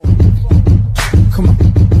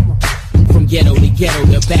ghetto,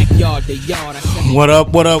 the backyard, the yard. What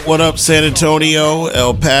up, San Antonio,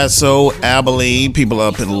 El Paso, Abilene, people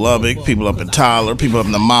up in Lubbock, people up in Tyler, people up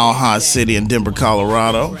in the Mile High City in Denver,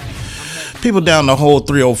 Colorado. People down the whole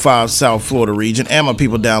 305 South Florida region, and my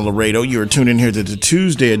people down Laredo. You are tuned in here to the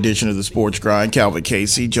Tuesday edition of the Sports Grind. Calvin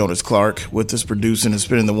Casey, Jonas Clark with us producing and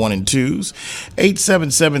spinning the 1 and 2s.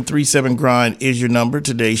 877-37-GRIND is your number.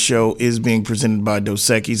 Today's show is being presented by Dos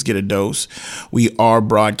Equis. Get a dose. We are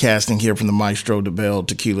broadcasting here from the Maestro de Bell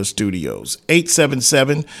Tequila Studios.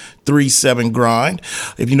 877-37-GRIND.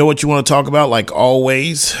 If you know what you want to talk about, like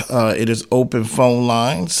always, it is open phone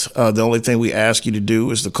lines. The only thing we ask you to do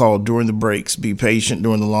is to call during the break. Be patient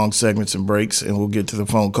during the long segments and breaks, and we'll get to the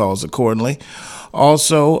phone calls accordingly.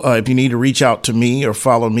 Also, if you need to reach out to me or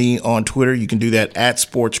follow me on Twitter, you can do that at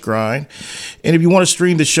Sports Grind. And if you want to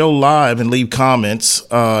stream the show live and leave comments,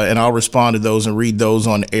 and I'll respond to those and read those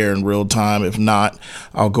on air in real time. If not,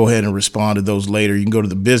 I'll go ahead and respond to those later. You can go to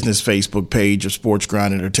the business Facebook page of Sports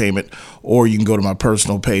Grind Entertainment, or you can go to my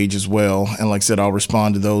personal page as well. And like I said, I'll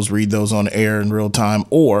respond to those, read those on air in real time,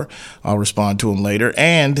 or I'll respond to them later.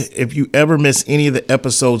 And if you ever miss any of the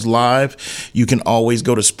episodes live, you can always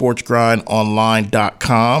go to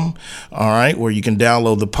sportsgrindonline.com, all right, where you can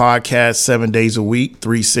download the podcast 7 days a week,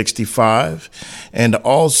 365. And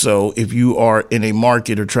also, if you are in a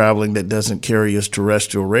market or traveling that doesn't carry us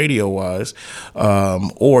terrestrial radio wise,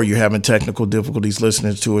 or you're having technical difficulties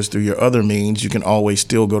listening to us through your other means, you can always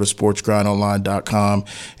still go to sportsgrindonline.com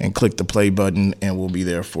and click the play button, and we'll be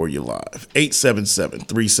there for you live.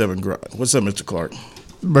 877-37-GRIND. What's up, Mr. Clark?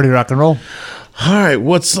 Ready to rock and roll. All right,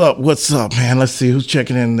 what's up, man? Let's see who's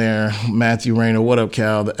checking in there. Matthew Rayner, what up,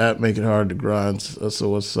 Cal? The app make it hard to grind. So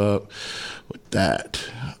what's up with that?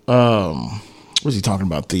 What's he talking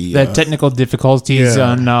about? The technical difficulties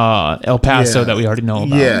on El Paso that we already know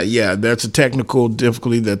about. Yeah, that's a technical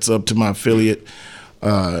difficulty that's up to my affiliate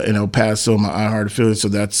in El Paso, my iHeart affiliate. So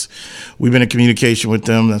we've been in communication with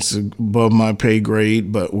them. That's above my pay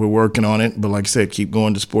grade, but we're working on it. But like I said, keep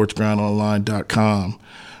going to sportsgrindonline.com.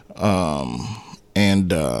 And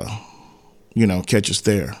catch us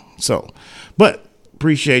there. So, but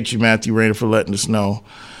appreciate you, Matthew Rayner, for letting us know.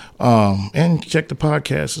 And check the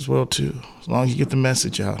podcast as well, too, as long as you get the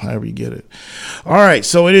message out, however you get it. All right,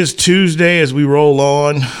 so it is Tuesday as we roll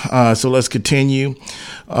on, so let's continue.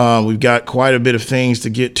 We've got quite a bit of things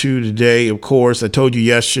to get to today. Of course, I told you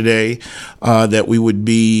yesterday that we would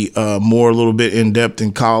be a little bit in-depth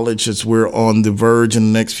in college, as we're on the verge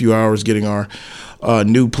in the next few hours getting our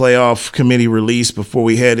new playoff committee release before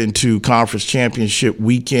we head into conference championship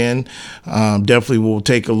weekend. Definitely we'll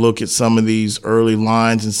take a look at some of these early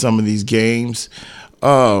lines in some of these games.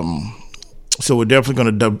 So we're definitely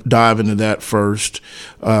going to dive into that first.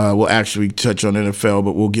 We'll actually touch on NFL,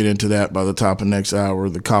 but we'll get into that by the top of next hour,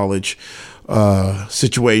 the college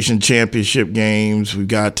situation, championship games. We've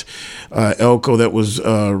got Elko that was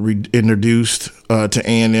introduced to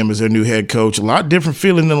A&M as their new head coach. A lot different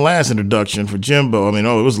feeling than the last introduction for Jimbo. I mean,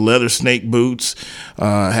 it was leather snake boots,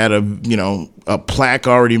 had a plaque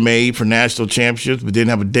already made for national championships, but didn't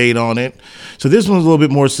have a date on it. So this one's a little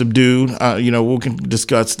bit more subdued. We can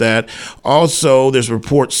discuss that. Also, there's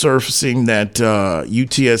reports surfacing that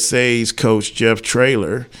UTSA's coach, Jeff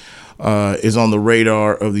Traylor, is on the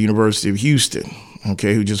radar of the University of Houston,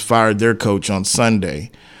 who just fired their coach on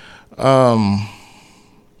Sunday.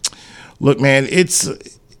 Look, man, it's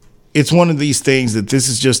one of these things that this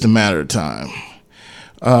is just a matter of time.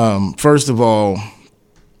 First of all,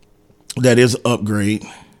 that is an upgrade,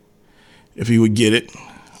 if you would get it.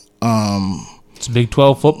 It's Big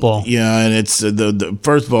 12 football. Yeah, and it's the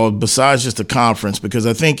first of all, besides just the conference, because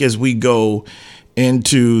I think as we go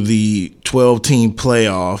into the 12-team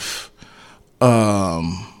playoff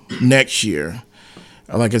next year,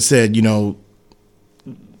 like I said,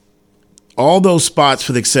 all those spots,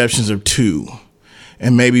 for the exceptions of 2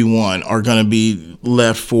 and maybe 1, are going to be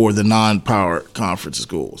left for the non-power conference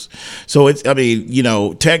schools. So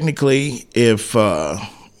technically, if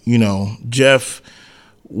Jeff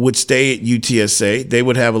would stay at UTSA, they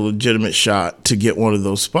would have a legitimate shot to get one of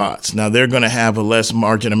those spots. Now, they're going to have a less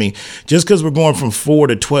margin. I mean, just because we're going from 4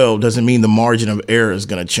 to 12 doesn't mean the margin of error is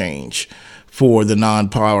going to change for the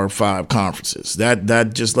non-Power 5 conferences.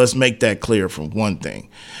 That just, let's make that clear for one thing.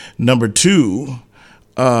 Number 2,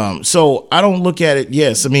 so I don't look at it,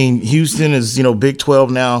 yes, I mean, Houston is, Big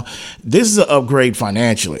 12 now. This is an upgrade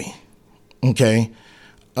financially, okay?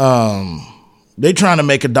 They're trying to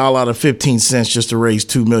make $1 out of 15 cents just to raise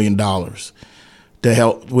 $2 million to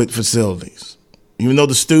help with facilities. Even though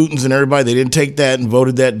the students and everybody, they didn't take that and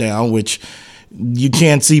voted that down, which you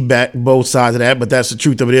can't see back both sides of that, but that's the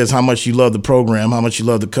truth of it is how much you love the program, how much you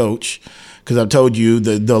love the coach. because I've told you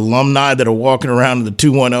the alumni that are walking around in the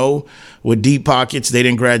 210 with deep pockets, they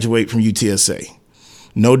didn't graduate from UTSA.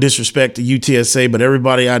 No disrespect to UTSA, but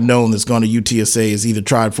everybody I've known that's gone to UTSA has either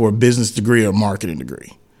tried for a business degree or a marketing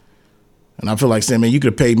degree. And I feel like saying, man, you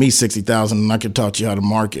could have paid me $60,000 and I could taught you how to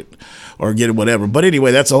market or get it, whatever. But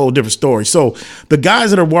anyway, that's a whole different story. So the guys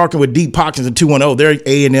that are working with deep pockets in 210, they're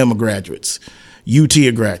A&M graduates, UT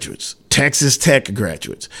graduates, Texas Tech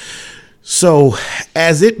graduates. So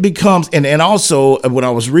as it becomes, and also when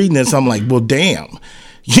I was reading this, I'm like, well, damn.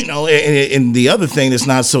 And the other thing that's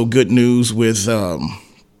not so good news with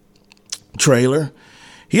Traylor,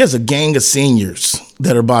 he has a gang of seniors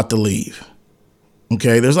that are about to leave.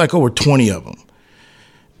 Okay, there's like over 20 of them.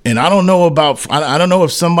 And I don't know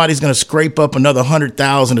if somebody's going to scrape up another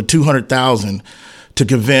 100,000 or 200,000 to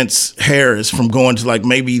convince Harris from going to like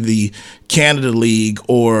maybe the Canada League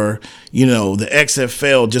or, the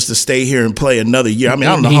XFL just to stay here and play another year. I mean,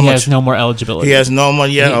 I don't know how much. He has no more eligibility. He has no more.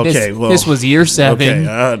 Yeah, okay. This was year 7, okay,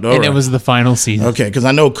 and right. it was the final season. Okay, because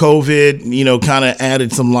I know COVID, kind of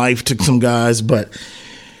added some life to some guys, but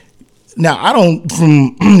now I've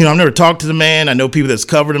never talked to the man. I know people that's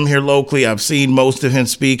covered him here locally. I've seen most of him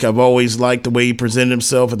speak. I've always liked the way he presented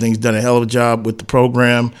himself. I think he's done a hell of a job with the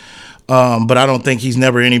program. But I don't think he's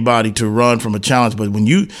never anybody to run from a challenge. But when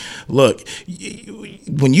you lose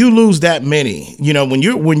that many, when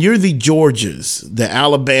you're the Georgias, the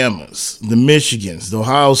Alabamas, the Michigans, the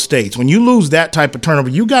Ohio States, when you lose that type of turnover,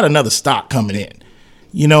 you got another stock coming in.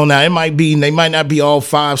 Now they might not be all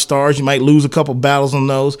 5 stars. You might lose a couple battles on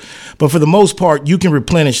those, but for the most part, you can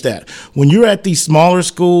replenish that. When you're at these smaller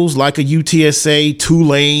schools like a UTSA,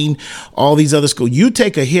 Tulane, all these other schools, you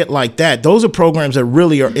take a hit like that. Those are programs that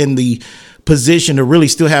really are in the position to really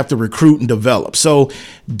still have to recruit and develop. So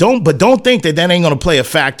don't think that ain't going to play a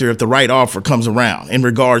factor if the right offer comes around in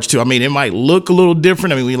regards to, it might look a little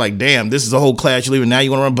different. We're like, damn, this is a whole class you're leaving. Now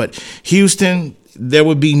you want to run, but Houston, there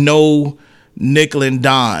would be no nickel and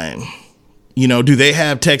dime. Do they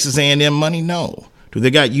have Texas A&M money? No. Do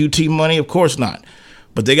they got UT money? Of course not.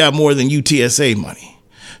 But they got more than UTSA money.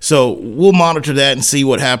 So we'll monitor that and see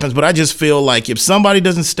what happens. But I just feel like if somebody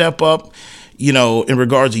doesn't step up, in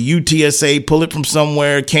regards to UTSA, pull it from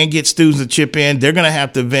somewhere, can't get students to chip in, they're going to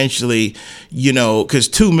have to eventually, because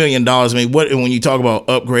 $2 million, when you talk about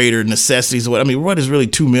upgrade or necessities, what is really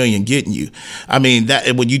 $2 million getting you?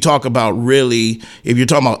 That when you talk about really, if you're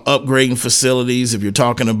talking about upgrading facilities, if you're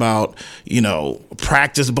talking about,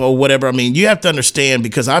 practice bowl, whatever, you have to understand,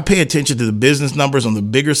 because I pay attention to the business numbers on the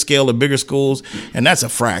bigger scale, the bigger schools, and that's a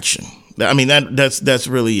fraction. That's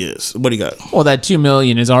really is. What do you got? Well, that $2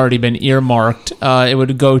 million has already been earmarked. It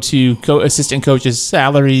would go to assistant coaches'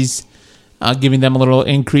 salaries, giving them a little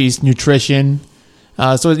increased nutrition.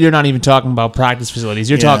 So you're not even talking about practice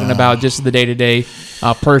facilities. You're talking about just the day-to-day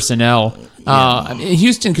personnel.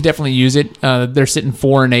 Houston could definitely use it. They're sitting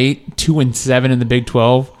 4-8, 2-7 in the Big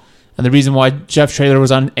 12. And the reason why Jeff Traylor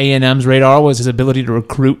was on A&M's radar was his ability to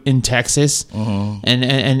recruit in Texas. Uh-huh.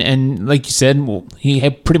 And like you said, he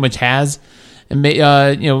pretty much has, and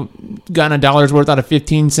gotten $1 worth out of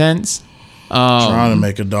 15 cents. Trying to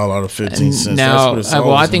make $1 out of 15 cents. Now,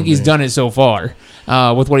 I think he's done it so far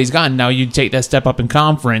with what he's gotten. Now you take that step up in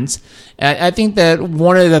conference. I think that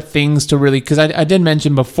one of the things to really, because I did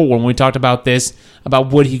mention before when we talked about this,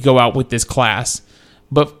 about would he go out with this class.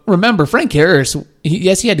 But remember, Frank Harris, he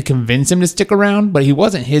had to convince him to stick around, but he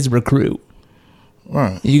wasn't his recruit.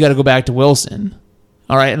 Right. You got to go back to Wilson.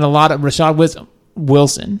 All right, and a lot of Rashad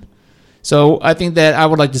Wilson. So I think that I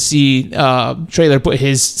would like to see Traylor put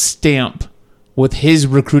his stamp with his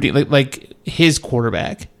recruiting, like his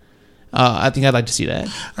quarterback. I think I'd like to see that.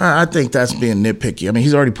 I think that's being nitpicky.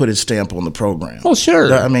 He's already put his stamp on the program. Well, sure.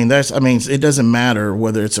 It doesn't matter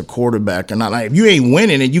whether it's a quarterback or not. Like, if you ain't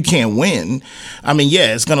winning and you can't win,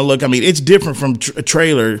 it's going to look. It's different from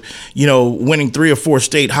Traylor, winning 3 or 4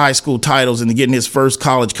 state high school titles and getting his first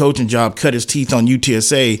college coaching job, cut his teeth on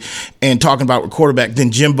UTSA, and talking about a quarterback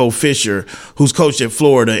than Jimbo Fisher, who's coached at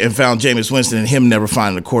Florida and found Jameis Winston and him never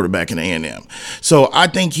finding a quarterback in A&M. So I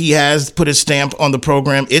think he has put his stamp on the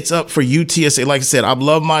program. It's up for UTSA. Like I said, I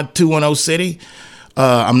love my 210 city.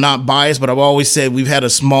 I'm not biased, but I've always said we've had a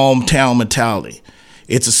small town mentality.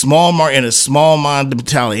 It's a small market and a small mind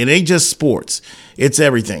mentality. It ain't just sports. It's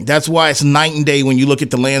everything. That's why it's night and day when you look at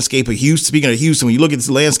the landscape of Houston. Speaking of Houston, when you look at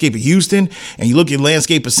the landscape of Houston and you look at the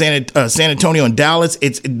landscape of San Antonio and Dallas,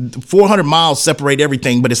 it's 400 miles separate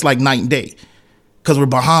everything, but it's like night and day because we're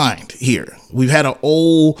behind here. We've had an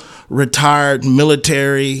old, retired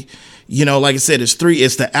military. Like I said, it's 3.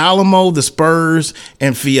 It's the Alamo, the Spurs,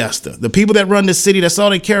 and Fiesta. The people that run this city, that's all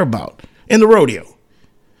they care about in the rodeo.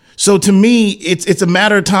 So to me, it's a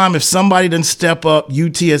matter of time if somebody doesn't step up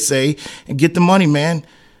UTSA and get the money, man.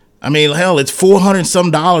 I mean, hell, it's $400 some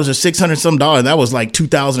or $600 some. That was like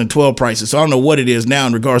 2012 prices. So I don't know what it is now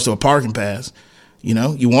in regards to a parking pass. You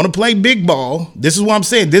know, you want to play big ball. This is what I'm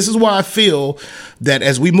saying. This is why I feel that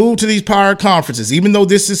as we move to these power conferences, even though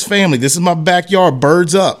this is family, this is my backyard,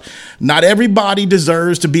 birds up. Not everybody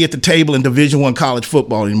deserves to be at the table in Division I college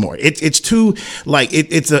football anymore. It's too like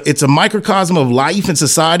it's a microcosm of life and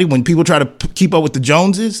society. When people try to keep up with the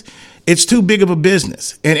Joneses, it's too big of a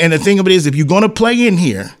business. And the thing of it is, if you're going to play in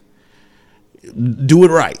here, do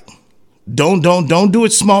it right. Don't do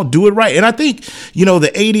it small. Do it right. And I think,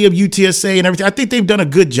 the AD of UTSA and everything, I think they've done a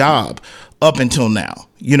good job up until now.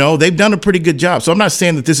 They've done a pretty good job. So I'm not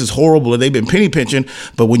saying that this is horrible or they've been penny pinching,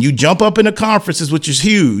 but when you jump up into conferences, which is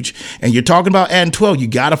huge, and you're talking about adding 12, you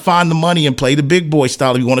got to find the money and play the big boy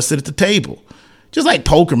style if you want to sit at the table. Just like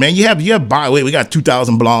poker, man. You have by the way, we got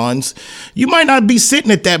 2,000 blinds. You might not be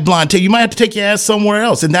sitting at that blind table. You might have to take your ass somewhere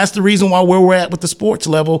else. And that's the reason why where we're at with the sports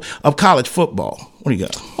level of college football. What do you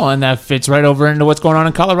got? Well, and that fits right over into what's going on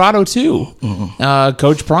in Colorado, too. Mm-hmm.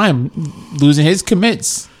 Coach Prime losing his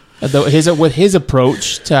commits. With his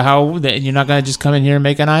approach to how you're not going to just come in here and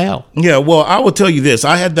make an IL. Yeah, well, I will tell you this.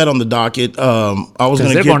 I had that on the docket. I was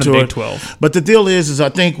going to get to Big it. 12. But the deal is I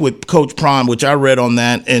think with Coach Prime, which I read on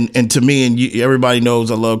that, and to me, and everybody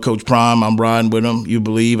knows I love Coach Prime. I'm riding with him, you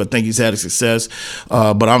believe. I think he's had a success.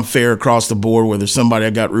 But I'm fair across the board, whether somebody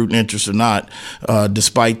I got rooting interest or not,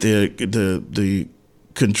 despite the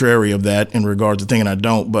contrary of that in regards to thinking I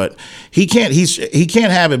don't, but he can't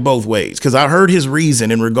have it both ways, because I heard his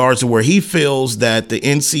reason in regards to where he feels that the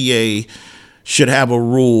NCAA should have a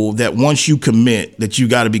rule that once you commit, that you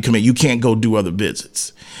got to be committed. You can't go do other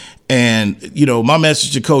visits. And, my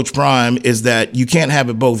message to Coach Prime is that you can't have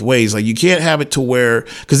it both ways. Like, you can't have it to where,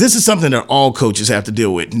 because this is something that all coaches have to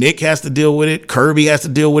deal with. Nick has to deal with it. Kirby has to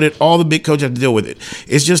deal with it. All the big coaches have to deal with it.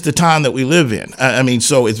 It's just the time that we live in. I mean,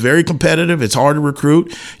 so it's very competitive. It's hard to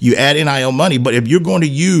recruit. You add NIL money. But if you're going to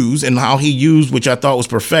use, and how he used, which I thought was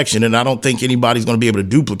perfection, and I don't think anybody's going to be able to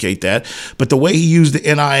duplicate that, but the way he used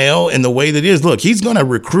the NIL and the way that it is, look, he's going to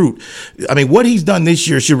recruit. I mean, what he's done this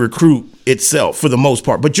year should recruit itself for the most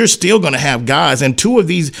part, but you're still going to have guys, and some of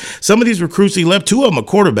these recruits he left, 2 of them are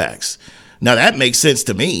quarterbacks. Now that makes sense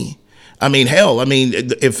to me. I mean, hell,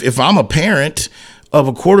 if I'm a parent of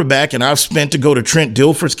a quarterback and I've spent to go to Trent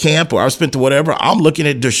Dilfer's camp, or I've spent to whatever, I'm looking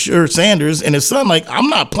at Deshaun Sanders and his son, like, I'm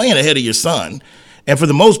not playing ahead of your son. And for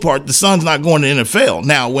the most part, the son's not going to the NFL.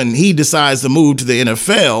 Now, when he decides to move to the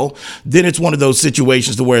NFL, then it's one of those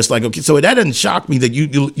situations to where it's like, okay, so that doesn't shock me that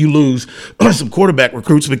you lose some quarterback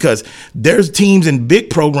recruits, because there's teams in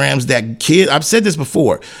big programs that I've said this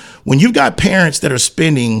before, when you've got parents that are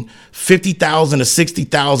spending $50,000 to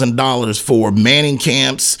 $60,000 for Manning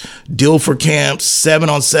camps, Dilfer camps,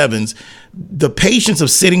 7-on-7s, the patience of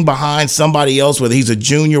sitting behind somebody else, whether he's a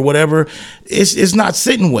junior, whatever, it's not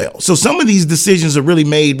sitting well. So some of these decisions are really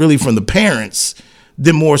made from the parents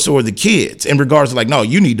than more so are the kids, in regards to like, no,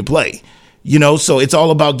 you need to play. So it's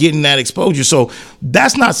all about getting that exposure. So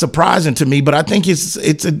that's not surprising to me, but I think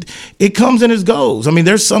it comes and it goes. I mean,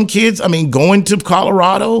 there's some kids, going to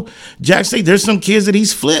Colorado, Jack State, there's some kids that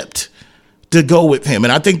he's flipped to go with him,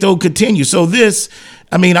 and I think they'll continue. So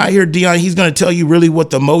I hear Dion, he's going to tell you really what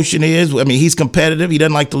the motion is. He's competitive. He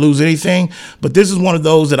doesn't like to lose anything. But this is one of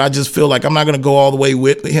those that I just feel like I'm not going to go all the way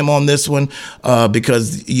with him on this one,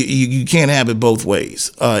 because you can't have it both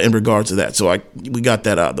ways in regards to that. So we got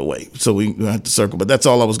that out of the way. So we have to circle. But that's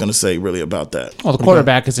all I was going to say really about that. Well, the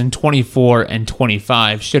quarterback is in 24 and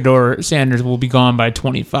 25. Shedeur Sanders will be gone by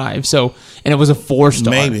 25. So, and it was a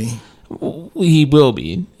 4-star. Maybe. He will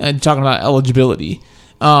be. And talking about eligibility.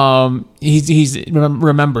 Remember,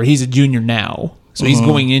 he's a junior now, so he's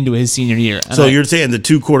going into his senior year. And so you're saying the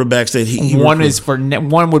 2 quarterbacks that he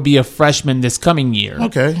one would be a freshman this coming year,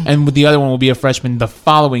 okay, and the other one will be a freshman the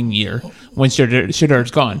following year when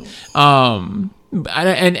Shedeur's gone. And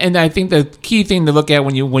I think the key thing to look at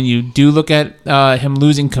when you do look at him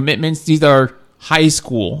losing commitments, these are high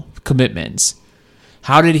school commitments.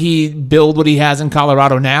 How did he build what he has in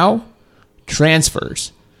Colorado now?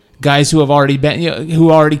 Transfers. Guys who have already been,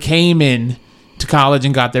 who already came in to college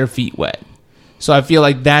and got their feet wet. So I feel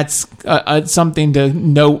like that's something to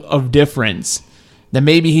note of difference. That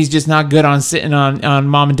maybe he's just not good on sitting on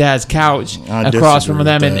mom and dad's couch across from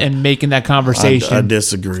them and making that conversation. I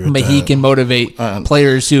disagree with but that. He can motivate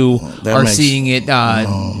players who are seeing it,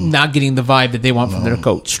 not getting the vibe that they want from their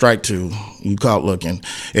coach. Strike 2. You caught looking.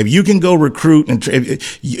 If you can go recruit, and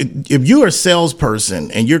if you're a salesperson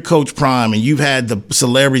and you're Coach Prime and you've had the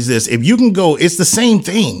celebrities, if you can go, it's the same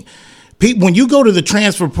thing. When you go to the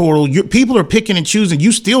transfer portal, people are picking and choosing.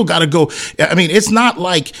 You still got to go. I mean, it's not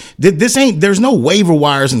like there's no waiver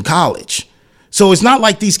wires in college. So it's not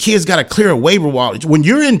like these kids got to clear a waiver wire. When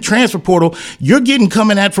you're in transfer portal, you're getting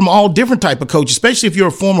coming at from all different type of coaches, especially if you're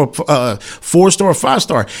a former 4-star or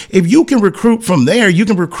 5-star. If you can recruit from there, you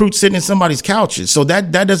can recruit sitting in somebody's couches. So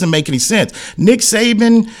that doesn't make any sense. Nick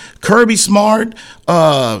Saban, Kirby Smart,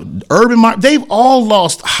 Urban Meyer, they've all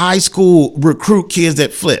lost high school recruit kids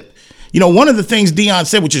that flip. You know, one of the things Deion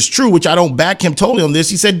said, which is true, which I don't back him totally on this,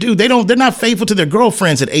 he said, dude, they're not faithful to their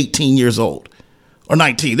girlfriends at 18 years old. Or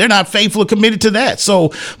 19. They're not faithful or committed to that.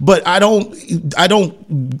 So, but I'm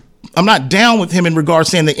not down with him in regards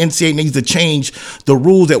saying the NCAA needs to change the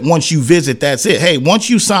rule that once you visit, that's it. Hey, once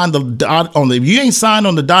you sign you ain't signed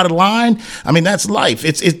on the dotted line, I mean, that's life.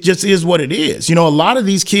 It just is what it is. You know, a lot of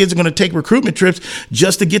these kids are going to take recruitment trips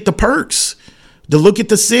just to get the perks, to look at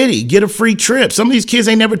the city, get a free trip. Some of these kids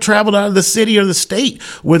ain't never traveled out of the city or the state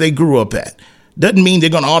where they grew up at. Doesn't mean they're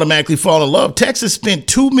going to automatically fall in love. Texas spent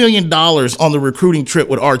 $2 million on the recruiting trip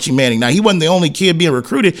with Archie Manning. Now, he wasn't the only kid being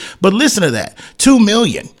recruited, but listen to that, $2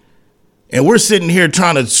 million. And we're sitting here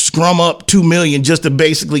trying to scrum up $2 million just to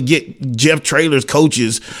basically get Jeff Traylor's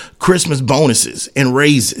coaches Christmas bonuses and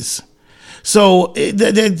raises. So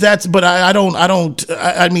that's, but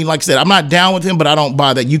I mean, like I said, I'm not down with him, but I don't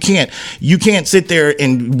buy that. You can't sit there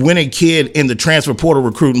and win a kid in the transfer portal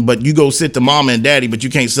recruiting, but you go sit to mama and daddy, but you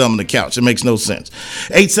can't sell them on the couch. It makes no sense.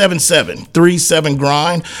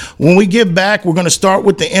 877-37-GRIND. When we get back, we're going to start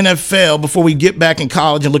with the NFL before we get back in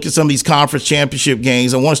college and look at some of these conference championship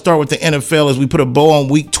games. I want to start with the NFL as we put a bow on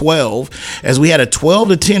week 12, as we had a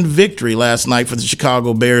 12-10 victory last night for the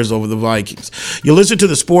Chicago Bears over the Vikings. You listen to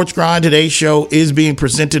the Sports Grind. Today's show is being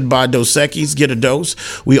presented by Dos Equis. Get a dose.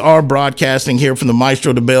 We are broadcasting here from the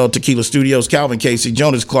Maestro de Bell Tequila Studios. Calvin Casey,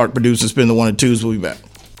 Jonas Clark producing Spin the One and Twos. We'll be back.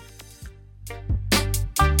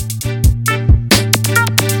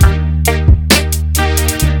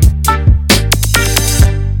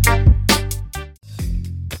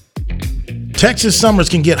 Texas summers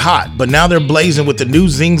can get hot, but now they're blazing with the new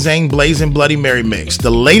Zing Zang Blazing Bloody Mary Mix.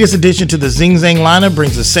 The latest addition to the Zing Zang lineup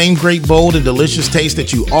brings the same great, bold, and delicious taste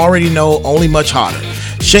that you already know, only much hotter.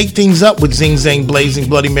 Shake things up with Zing Zang Blazing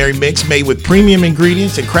Bloody Mary Mix, made with premium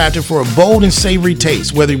ingredients and crafted for a bold and savory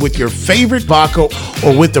taste, whether with your favorite vodka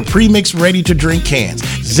or with the pre-mixed ready-to-drink cans.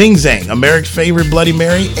 Zing Zang, America's favorite Bloody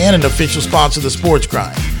Mary and an official sponsor of the Sports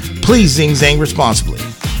Grind. Please Zing Zang responsibly.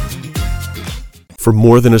 For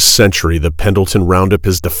more than a century, the Pendleton Roundup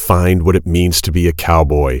has defined what it means to be a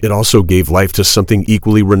cowboy. It also gave life to something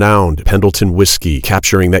equally renowned, Pendleton whiskey,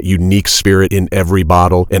 capturing that unique spirit in every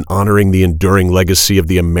bottle and honoring the enduring legacy of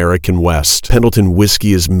the American West. Pendleton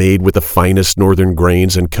whiskey is made with the finest northern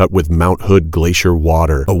grains and cut with Mount Hood Glacier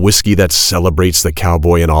water, a whiskey that celebrates the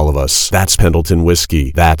cowboy in all of us. That's Pendleton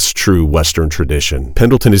whiskey. That's true Western tradition.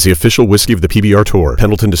 Pendleton is the official whiskey of the PBR Tour.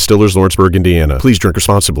 Pendleton Distillers, Lawrenceburg, Indiana. Please drink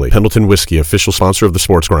responsibly. Pendleton whiskey, official sponsor of the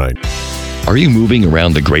Sports Grind. Are you moving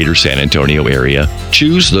around the greater San Antonio area?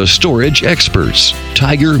 Choose the storage experts,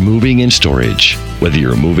 Tiger Moving and Storage. Whether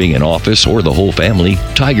you're moving an office or the whole family,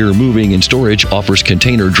 Tiger Moving and Storage offers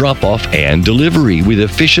container drop-off and delivery with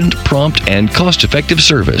efficient, prompt, and cost-effective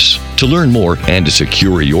service. To learn more and to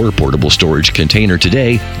secure your portable storage container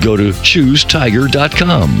today, go to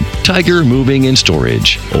ChooseTiger.com. Tiger Moving and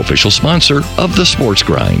Storage, official sponsor of the Sports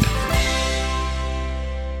Grind.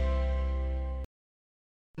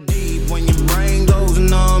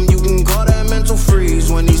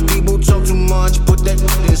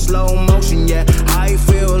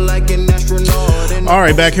 All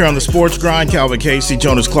right, back here on the Sports Grind, Calvin Casey,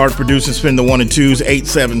 Jonas Clark producing Spin the One and Twos.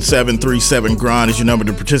 877-37-GRIND is your number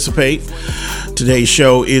to participate. Today's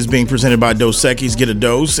show is being presented by Dos Equis. Get a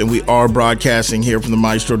dose, and we are broadcasting here from the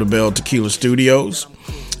Maestro de Bell Tequila Studios.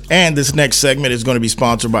 And this next segment is going to be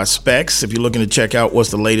sponsored by Specs. If you're looking to check out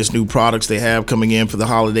what's the latest new products they have coming in for the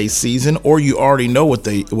holiday season, or you already know what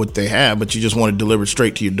they have, but you just want to deliver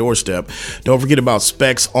straight to your doorstep, don't forget about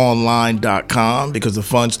SpecsOnline.com, because the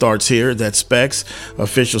fun starts here. That's Specs,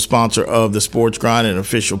 official sponsor of the Sports Grind and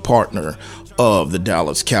official partner of the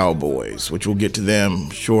Dallas Cowboys, which we'll get to them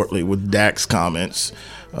shortly with Dak's comments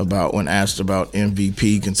about when asked about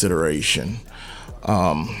MVP consideration.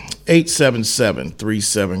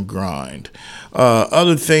 877-37-GRIND.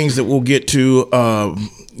 Other things that we'll get to,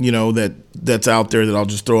 that's out there that I'll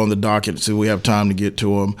just throw on the docket so we have time to get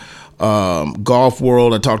to them. Golf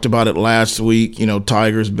World, I talked about it last week.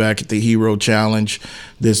 Tiger's back at the Hero Challenge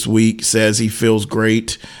this week, says he feels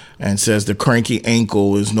great and says the cranky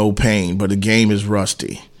ankle is no pain, but the game is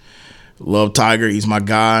rusty. Love Tiger. He's my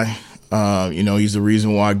guy. He's the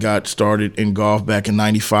reason why I got started in golf back in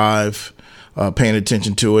 95. paying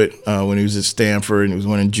attention to it when he was at Stanford and he was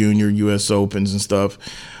winning junior U.S. Opens and stuff.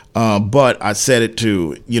 But I said it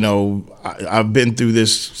too. I've been through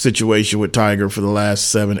this situation with Tiger for the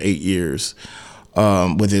last 7-8 years.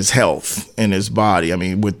 With his health and his body. I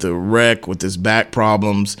mean, with the wreck, with his back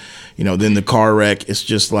problems, then the car wreck, it's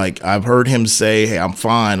just like I've heard him say, hey, I'm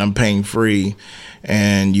fine, I'm pain free.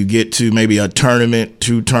 And you get to maybe a tournament,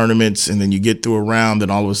 2 tournaments, and then you get through a round,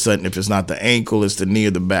 and all of a sudden, if it's not the ankle, it's the knee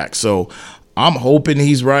or the back. So I'm hoping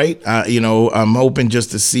he's right. I'm hoping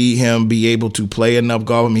just to see him be able to play enough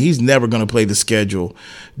golf. I mean, he's never going to play the schedule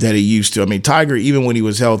that he used to. I mean, Tiger, even when he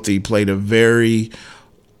was healthy, played a very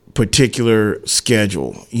particular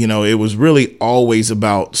schedule. It was really always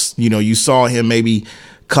about, you saw him maybe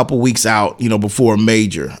a couple weeks out, before a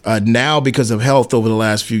major. Now, because of health over the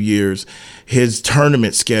last few years, his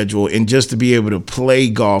tournament schedule and just to be able to play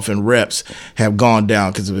golf and reps have gone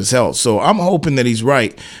down because of his health. So I'm hoping that he's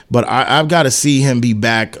right, but I've got to see him be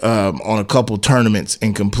back on a couple tournaments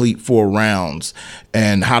and complete 4 rounds.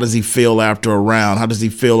 And how does he feel after a round? How does he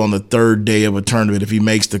feel on the 3rd day of a tournament if he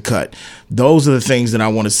makes the cut? Those are the things that I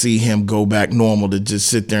want to see him go back normal, to just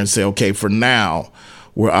sit there and say, okay, for now,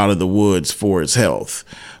 we're out of the woods for his health.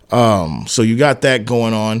 So you got that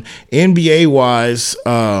going on. NBA-wise,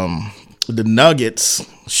 the Nuggets,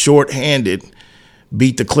 shorthanded,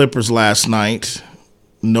 beat the Clippers last night.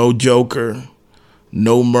 No Joker,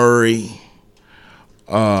 no Murray.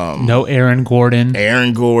 No Aaron Gordon.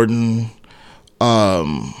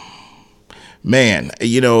 Man,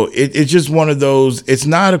 it's just one of those. It's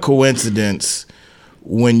not a coincidence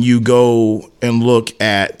when you go and look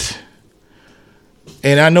at,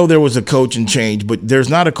 and I know there was a coaching change, but there's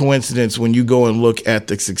not a coincidence when you go and look at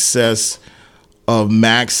the success of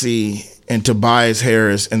Maxey and Tobias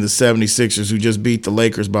Harris and the 76ers, who just beat the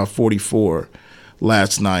Lakers by 44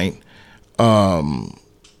 last night.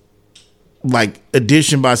 Like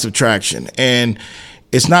addition by subtraction. And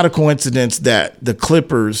it's not a coincidence that the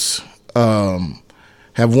Clippers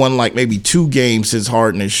have won like maybe 2 games since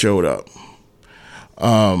Harden has showed up.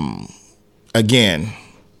 Again,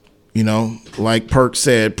 like Perk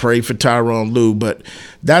said, pray for Tyronn Lue, but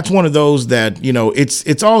that's one of those that,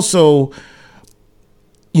 it's also,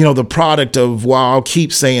 the product of, while I'll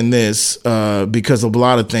keep saying this because of a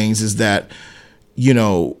lot of things, is that,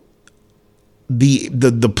 the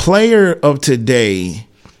player of today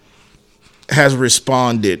has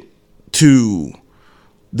responded to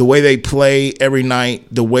the way they play every night,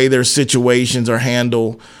 the way their situations are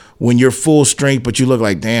handled. When you're full strength, but you look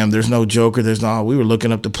like, damn, there's no Joker, we were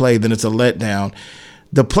looking up to play, then it's a letdown.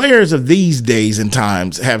 The players of these days and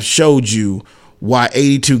times have showed you why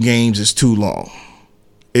 82 games is too long.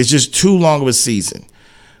 It's just too long of a season.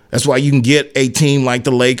 That's why you can get a team like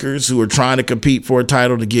the Lakers, who are trying to compete for a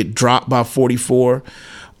title, to get dropped by 44.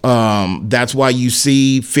 That's why you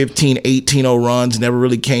see 15, 18-0 runs never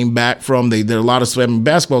really came back from. There are a lot of,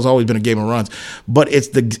 basketball's always been a game of runs, but it's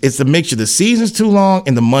the mixture. The season's too long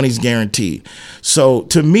and the money's guaranteed. So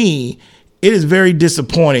to me, it is very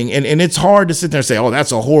disappointing, and it's hard to sit there and say, oh,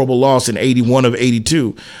 that's a horrible loss in 81 of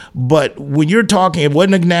 82. But when you're talking, it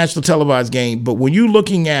wasn't a national televised game, but when you're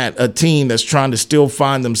looking at a team that's trying to still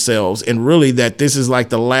find themselves, and really that this is like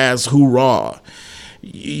the last hoorah,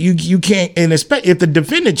 you can't, and especially if the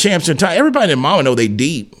defending champs are tied, everybody in Mama know they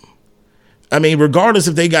deep. I mean, regardless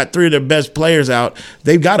if they got 3 of their best players out,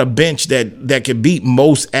 they've got a bench that can beat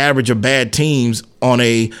most average or bad teams on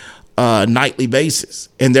a nightly basis,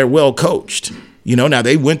 and they're well coached. Now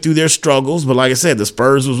they went through their struggles, but like I said, the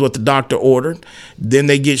Spurs was what the doctor ordered. Then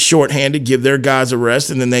they get shorthanded, give their guys a rest,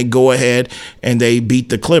 and then they go ahead and they beat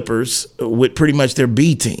the Clippers with pretty much their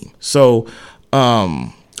B team. So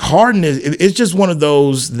Harden it's just one of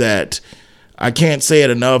those that I can't say it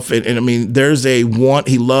enough. And I mean, there's he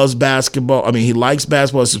loves basketball. I mean, he likes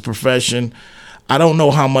basketball as his profession. I don't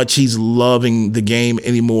know how much he's loving the game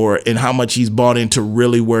anymore and how much he's bought into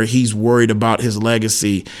really where he's worried about his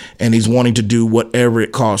legacy and he's wanting to do whatever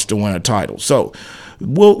it costs to win a title. So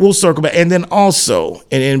we'll circle back. And then also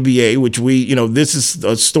in NBA, which this is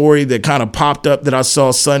a story that kind of popped up that I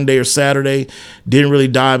saw Sunday or Saturday. Didn't really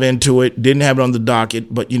dive into it. Didn't have it on the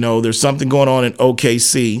docket. But, there's something going on in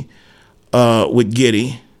OKC with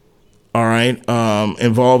Giddey, all right,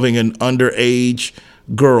 involving an underage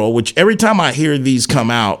girl, which every time I hear these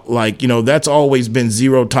come out, that's always been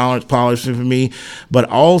zero tolerance policy for me. But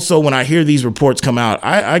also when I hear these reports come out,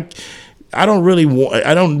 I don't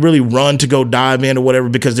really run to go dive in or whatever,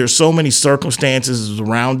 because there's so many circumstances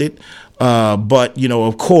around it. But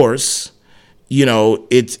of course,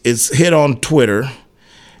 it's hit on Twitter,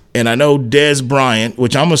 and I know Des Bryant,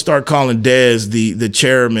 which I'm gonna start calling Des the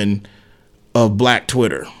chairman of Black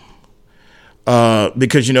Twitter.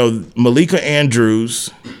 because, Malika Andrews,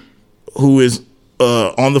 who is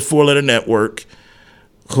on the 4-letter network,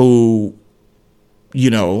 who,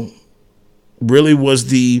 really was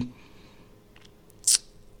the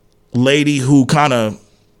lady who kind of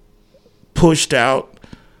pushed out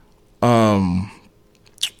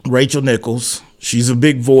Rachel Nichols. She's a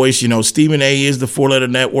big voice. Stephen A. is the 4-letter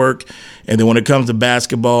network. And then when it comes to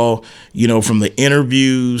basketball, from the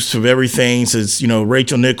interviews, from everything, since,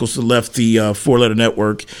 Rachel Nichols left the 4-letter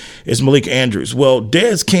network, it's Malika Andrews. Well,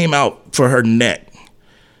 Des came out for her neck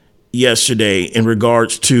yesterday in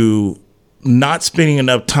regards to not spending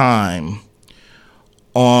enough time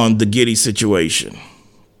on the Giddey situation.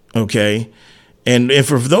 Okay. And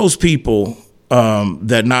for those people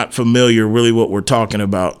that not familiar really what we're talking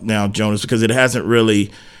about now, Jonas, because it hasn't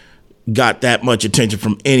really got that much attention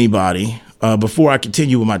from anybody. Before I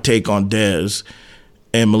continue with my take on Des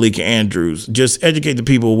and Malika Andrews, just educate the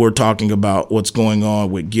people we're talking about what's going on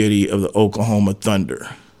with Giddey of the Oklahoma Thunder.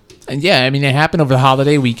 And yeah, I mean, it happened over the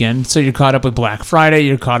holiday weekend, so you're caught up with Black Friday,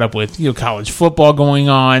 you're caught up with college football going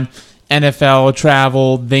on, NFL,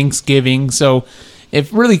 travel, Thanksgiving, so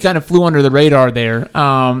it really kind of flew under the radar there.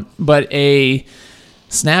 But a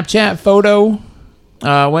Snapchat photo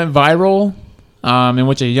went viral in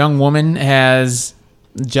which a young woman has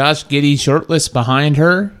Josh Giddey shirtless behind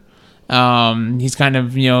her. He's kind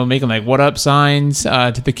of, making like what up signs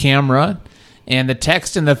to the camera. And the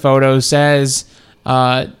text in the photo says,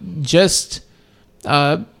 just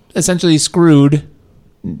essentially screwed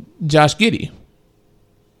Josh Giddey.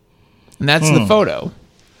 And that's the photo.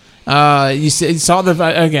 You saw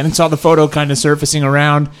the photo kind of surfacing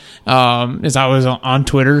around as I was on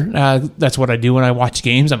Twitter. That's what I do when I watch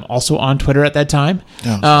games. I'm also on Twitter at that time.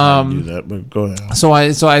 I do that, but go ahead. So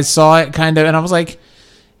I saw it kind of, and I was like,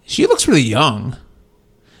 she looks really young.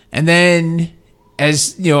 And then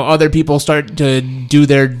as other people start to do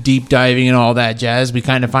their deep diving and all that jazz, we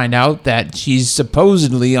kind of find out that she's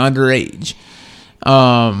supposedly underage.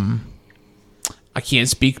 I can't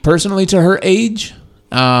speak personally to her age.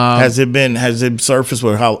 Has it surfaced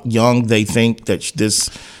with how young they think that this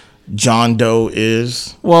John Doe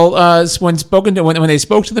is? Well, when they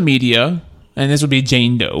spoke to the media, and this would be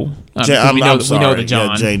Jane Doe. We know the John.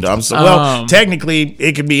 Yeah, Jane Doe. Well, technically,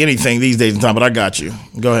 it could be anything these days in time, but I got you.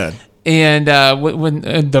 Go ahead. And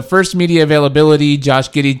when the first media availability, Josh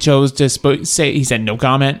Giddey chose to say he said no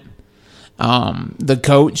comment. The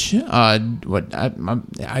coach,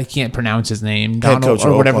 I can't pronounce his name, Donald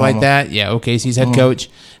or whatever like that. Yeah, OKC's head coach.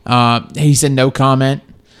 He said no comment.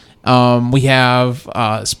 We have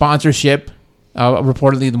sponsorship.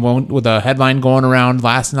 Reportedly, the one with a headline going around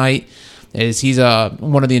last night is he's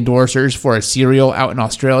one of the endorsers for a cereal out in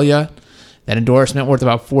Australia. That endorsement worth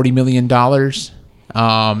about $40 million.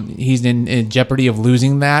 He's in jeopardy of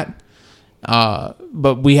losing that.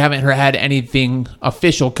 But we haven't had anything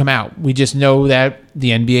official come out. We just know that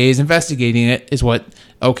the NBA is investigating it, is what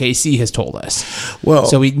OKC has told us. Well,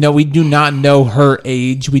 so we do not know her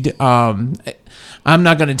age. I'm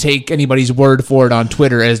not going to take anybody's word for it on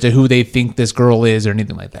Twitter as to who they think this girl is or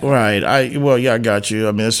anything like that. Right. I got you.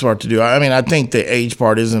 I mean, it's smart to do. I mean, I think the age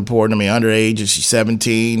part is important. I mean, underage, is she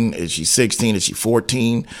 17? Is she 16? Is she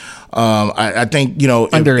 14? I think,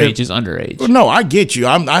 underage is underage. No, I get you.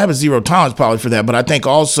 I have a zero tolerance probably for that. But I think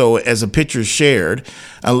also as a picture is shared,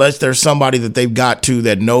 unless there's somebody that they've got to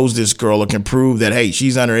that knows this girl or can prove that, hey,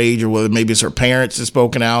 she's underage, or whether maybe it's her parents have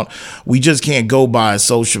spoken out. We just can't go by a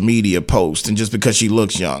social media post and just because she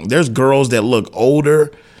looks young. There's girls that look older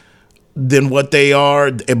than what they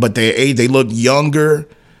are, but they look younger,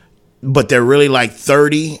 but they're really like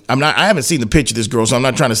 30. I haven't seen the picture of this girl, so I'm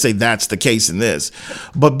not trying to say that's the case in this.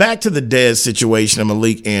 But back to the Des situation of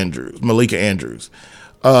Malika Andrews.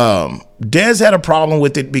 Des had a problem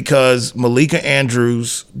with it because Malika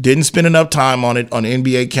Andrews didn't spend enough time on it on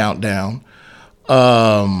NBA Countdown.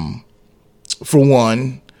 For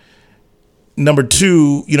one. Number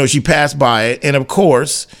two, she passed by it. And of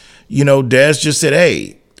course, Des just said,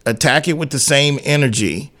 hey, attack it with the same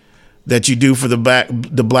energy that you do for the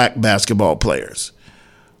black basketball players.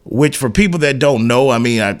 Which for people that don't know, I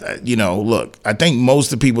mean, look, I think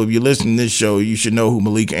most of the people, if you listen to this show, you should know who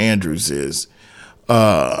Malika Andrews is.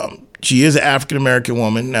 She is an African-American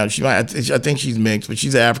woman. Now, I think she's mixed, but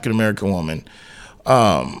she's an African-American woman.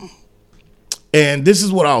 And this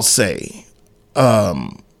is what I'll say.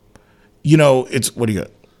 It's, what do you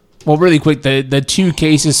got? Well, really quick, the two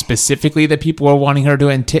cases specifically that people are wanting her to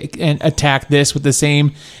attack this with the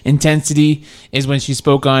same intensity is when she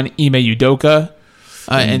spoke on Ime Udoka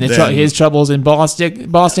and his troubles in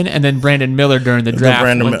Boston, and then Brandon Miller during the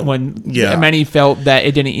draft when many felt that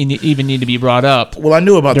it didn't even need to be brought up. Well, I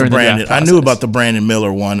knew about the Brandon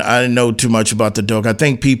Miller one. I didn't know too much about the Doak. I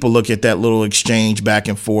think people look at that little exchange back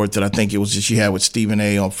and forth that I think it was that she had with Stephen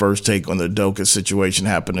A. on First Take on the Doka situation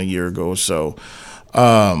happened a year ago or so.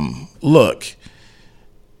 Look.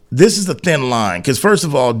 This is the thin line because, first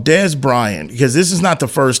of all, Des Bryant, because this is not the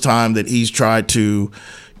first time that he's tried to,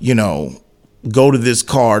 go to this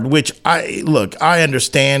card, which I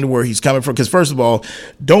understand where he's coming from. Because, first of all,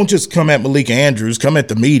 don't just come at Malika Andrews, come at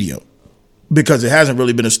the media because it hasn't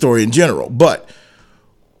really been a story in general. But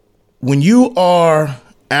when you are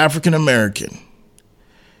African American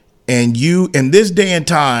and you, in this day and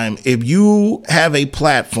time, if you have a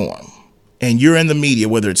platform, and you're in the media,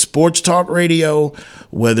 whether it's sports talk radio,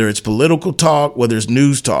 whether it's political talk, whether it's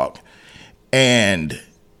news talk, and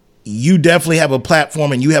you definitely have a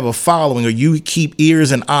platform and you have a following or you keep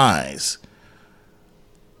ears and eyes,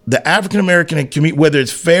 the African-American community, whether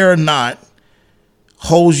it's fair or not,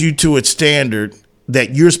 holds you to its standard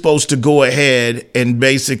that you're supposed to go ahead and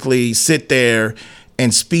basically sit there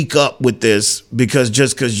and speak up with this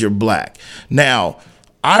because you're black. Now,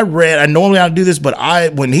 I normally I do this, but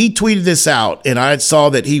when he tweeted this out and I saw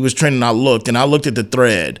that he was trending, I looked at the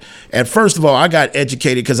thread. And first of all, I got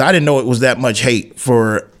educated because I didn't know it was that much hate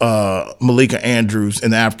for Malika Andrews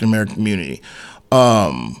in the African American community.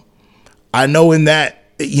 I know in that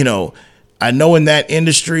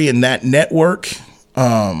industry and that network,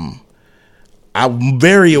 I'm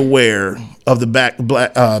very aware of the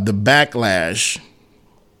backlash.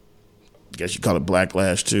 I guess you call it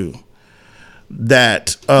backlash too.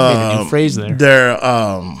 That new phrase there. They're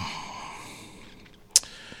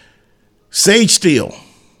Sage Steele.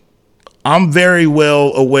 I'm very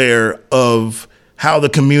well aware of how the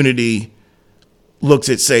community looks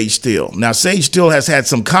at Sage Steele. Now, Sage Steele has had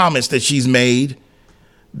some comments that she's made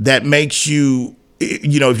that makes you,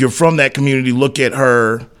 if you're from that community, look at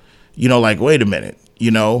her, like, wait a minute,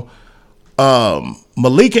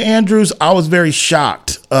 Malika Andrews, I was very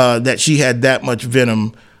shocked that she had that much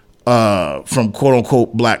venom from quote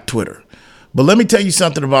unquote black Twitter. But let me tell you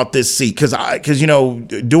something about this seat, because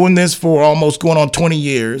doing this for almost going on 20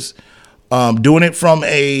 years, doing it from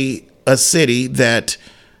a city that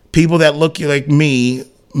people that look like me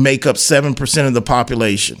make up 7% of the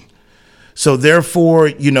population. So therefore,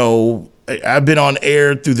 I've been on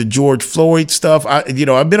air through the George Floyd stuff. I've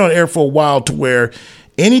been on air for a while to where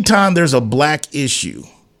anytime there's a black issue,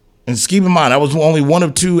 and keep in mind, I was only one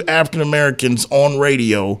of two African Americans on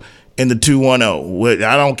radio in the 210.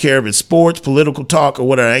 I don't care if it's sports, political talk, or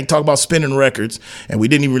whatever. I ain't talking about spinning records, and we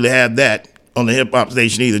didn't even really have that on the hip hop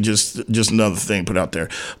station either. Just another thing put out there.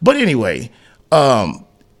 But anyway,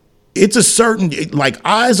 it's a certain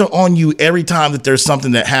eyes are on you every time that there's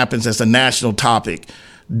something that happens that's a national topic.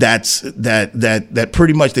 That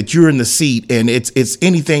pretty much that you're in the seat, and it's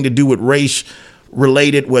anything to do with race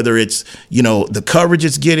related, whether it's, the coverage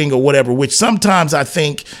it's getting or whatever, which sometimes I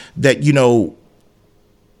think that,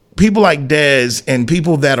 people like Des and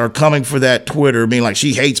people that are coming for that Twitter being like,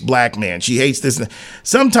 she hates black men, she hates this.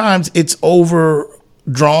 Sometimes it's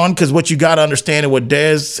overdrawn because what you got to understand and what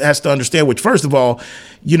Des has to understand, which first of all,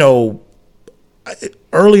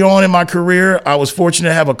 early on in my career, I was fortunate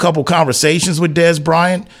to have a couple conversations with Des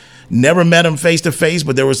Bryant. Never met him face to face,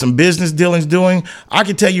 but there was some business dealings doing. I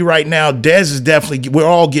can tell you right now, Des is we're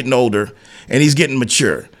all getting older and he's getting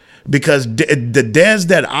mature, because the Des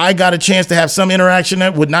that I got a chance to have some interaction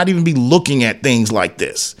at would not even be looking at things like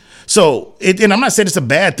this. So, and I'm not saying it's a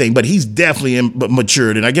bad thing, but he's definitely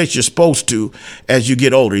matured, and I guess you're supposed to as you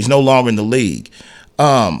get older. He's no longer in the league.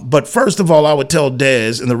 But first of all, I would tell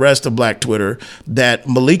Des and the rest of Black Twitter that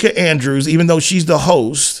Malika Andrews, even though she's the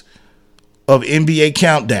host of NBA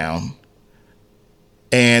Countdown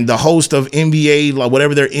and the host of NBA, like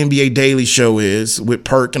whatever their NBA Daily Show is with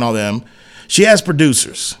Perk and all them, she has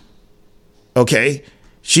producers. Okay.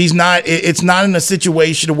 It's not in a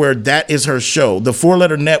situation where that is her show. The Four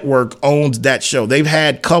Letter Network owns that show. They've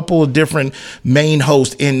had a couple of different main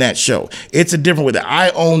hosts in that show. It's a different with it. I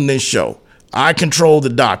own this show. I control the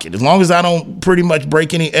docket. As long as I don't pretty much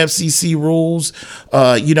break any FCC rules,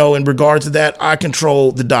 in regards to that, I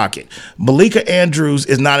control the docket. Malika Andrews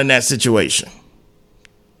is not in that situation.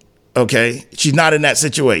 Okay? She's not in that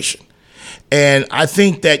situation. And I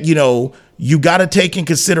think that, you got to take in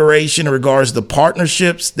consideration in regards to the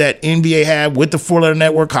partnerships that NBA have with the Four Letter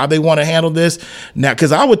Network, how they want to handle this. Now,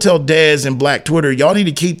 because I would tell Des and Black Twitter, y'all need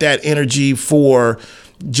to keep that energy for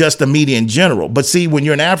just the media in general. But see, when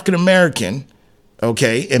you're an African American,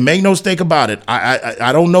 Okay, and make no mistake about it.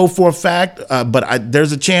 I don't know for a fact, but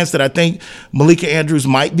there's a chance that I think Malika Andrews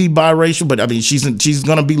might be biracial. But I mean, she's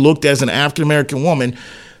going to be looked as an African American woman.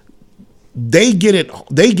 They get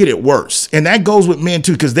it worse, and that goes with men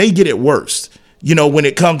too, because they get it worse. You know, when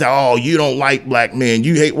it comes to, oh, you don't like black men,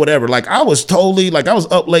 you hate whatever. Like, I was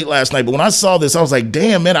up late last night, but when I saw this, I was like,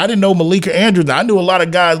 damn, man, I didn't know Malika Andrews. I knew a lot of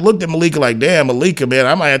guys looked at Malika like, damn, Malika, man,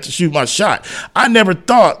 I might have to shoot my shot. I never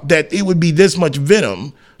thought that it would be this much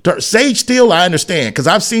venom. Sage Steele, I understand, because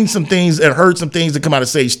I've seen some things and heard some things that come out of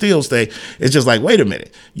Sage Steele's day. It's just like, wait a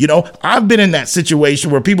minute. You know, I've been in that situation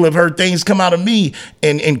where people have heard things come out of me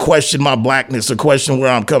and question my blackness or question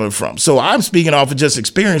where I'm coming from. So I'm speaking off of just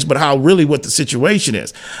experience, but how really what the situation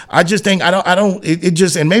is. I just think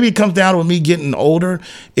and maybe it comes down to me getting older.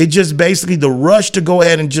 It just basically the rush to go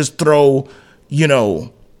ahead and just throw, you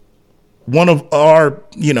know, one of our,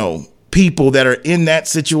 you know, people that are in that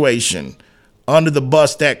situation under the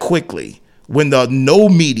bus that quickly when keep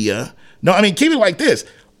it like this.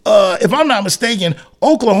 If I'm not mistaken,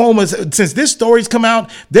 Oklahoma, since this story's come out,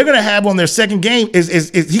 they're going to have on their second game. Is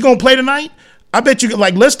he going to play tonight? I bet you,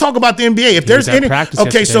 like, let's talk about the NBA. If there's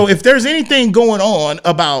so if there's anything going on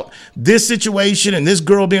about this situation and this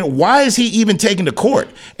girl being, why is he even taking to court?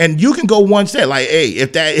 And you can go one step, like, hey,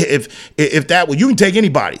 if you can take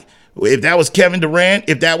anybody. If that was Kevin Durant,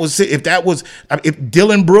 if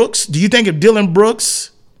Dylan Brooks, do you think if Dylan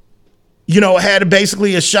Brooks, you know, had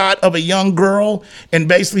basically a shot of a young girl and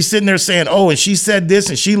basically sitting there saying, oh, and she said this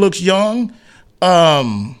and she looks young,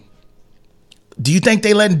 do you think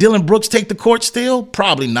they letting Dylan Brooks take the court still?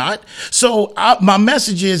 Probably not. So my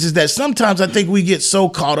message is that sometimes I think we get so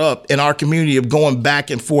caught up in our community of going back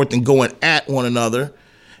and forth and going at one another,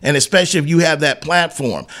 and especially if you have that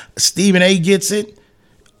platform. Stephen A. gets it.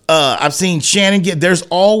 I've seen Shannon get. There's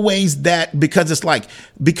always that because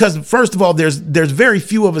first of all, there's very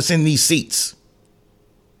few of us in these seats,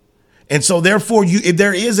 and so therefore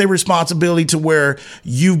there is a responsibility to where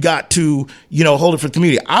you've got to, you know, hold it for the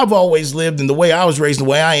community. I've always lived in the way I was raised, the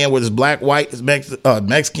way I am, whether it's black, white,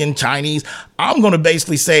 Mexican, Chinese. I'm going to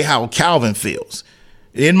basically say how Calvin feels.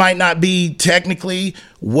 It might not be technically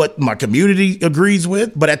what my community agrees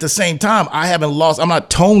with, but at the same time, I'm not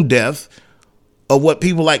tone deaf of what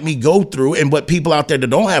people like me go through and what people out there that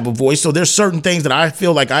don't have a voice. So there's certain things that I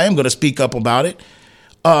feel like I am going to speak up about it.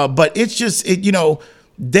 But it's just, you know,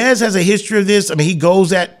 Dez has a history of this. I mean, he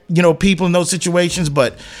goes at, you know, people in those situations.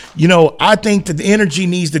 But, you know, I think that the energy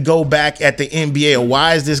needs to go back at the NBA. Or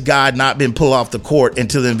why has this guy not been pulled off the court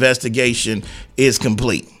until the investigation is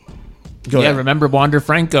complete? Go ahead. Remember Wander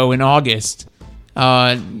Franco in August.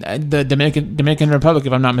 The Dominican Republic,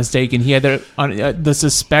 if I'm not mistaken, he had the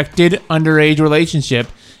suspected underage relationship.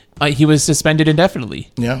 He was suspended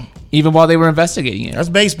indefinitely. Yeah. Even while they were investigating it. That's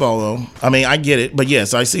baseball, though. I mean, I get it. But,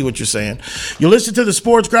 yes, I see what you're saying. You listen to the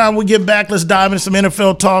Sports Grind. When we get back, let's dive into some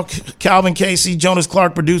NFL talk. Calvin Casey, Jonas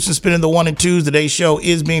Clark producing, spinning the 1 and 2s. Today's show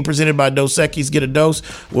is being presented by Dos Equis. Get a dose.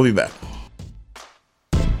 We'll be back.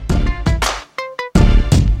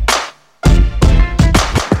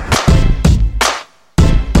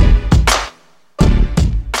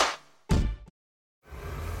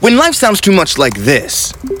 When life sounds too much like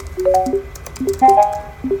this,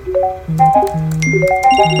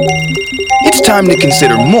 it's time to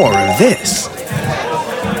consider more of this.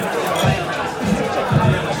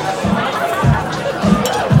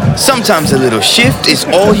 Sometimes a little shift is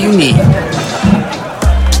all you need.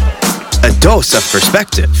 A dose of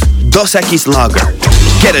perspective. Dos Equis Lager.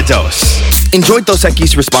 Get a dose. Enjoy Dos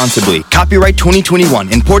Equis responsibly. Copyright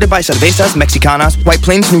 2021. Imported by Cervezas Mexicanas, White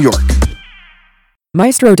Plains, New York.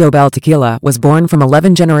 Maestro Dobel Tequila was born from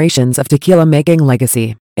 11 generations of tequila-making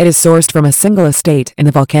legacy. It is sourced from a single estate in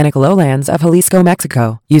the volcanic lowlands of Jalisco,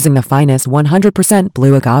 Mexico, using the finest 100%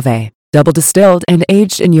 blue agave. Double distilled and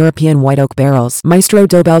aged in European white oak barrels, Maestro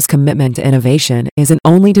Dobel's commitment to innovation isn't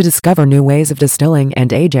only to discover new ways of distilling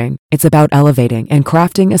and aging, it's about elevating and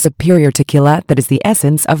crafting a superior tequila that is the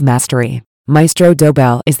essence of mastery. Maestro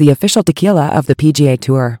Dobel is the official tequila of the PGA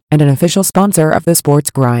Tour and an official sponsor of the Sports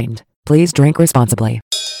Grind. Please drink responsibly.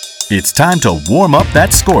 It's time to warm up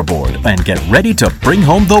that scoreboard and get ready to bring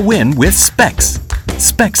home the win with Specs.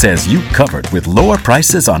 Specs has you covered with lower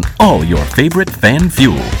prices on all your favorite fan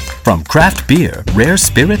fuel. From craft beer, rare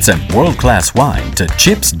spirits, and world-class wine to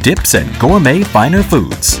chips, dips, and gourmet finer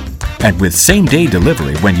foods. And with same-day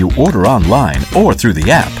delivery when you order online or through the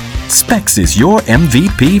app, Specs is your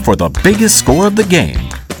MVP for the biggest score of the game.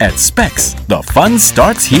 At Specs, the fun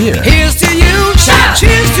starts here. Here's to you,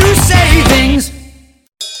 cheers to savings.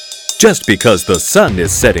 Just because the sun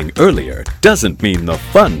is setting earlier doesn't mean the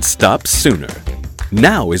fun stops sooner.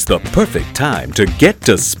 Now is the perfect time to get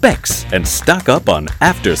to Specs and stock up on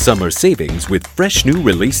after-summer savings with fresh new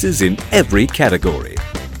releases in every category.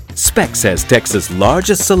 Specs has Texas'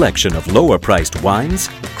 largest selection of lower-priced wines,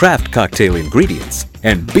 craft cocktail ingredients,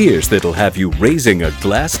 and beers that'll have you raising a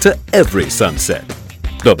glass to every sunset.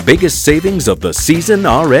 The biggest savings of the season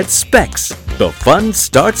are at Specs. The fun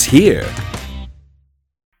starts here.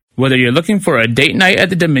 Whether you're looking for a date night at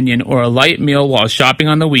the Dominion or a light meal while shopping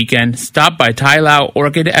on the weekend, stop by Thai Lao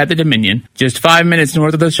Orchid at the Dominion. Just 5 minutes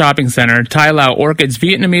north of the shopping center, Thai Lao Orchid's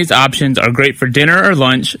Vietnamese options are great for dinner or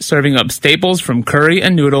lunch, serving up staples from curry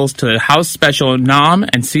and noodles to house special nam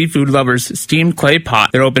and seafood lovers' steamed clay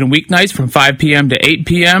pot. They're open weeknights from 5 p.m. to 8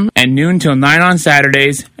 p.m. and noon till 9 on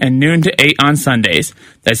Saturdays and noon to 8 on Sundays.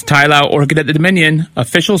 That's Thai Lao Orchid at the Dominion,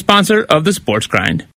 official sponsor of the Sports Grind.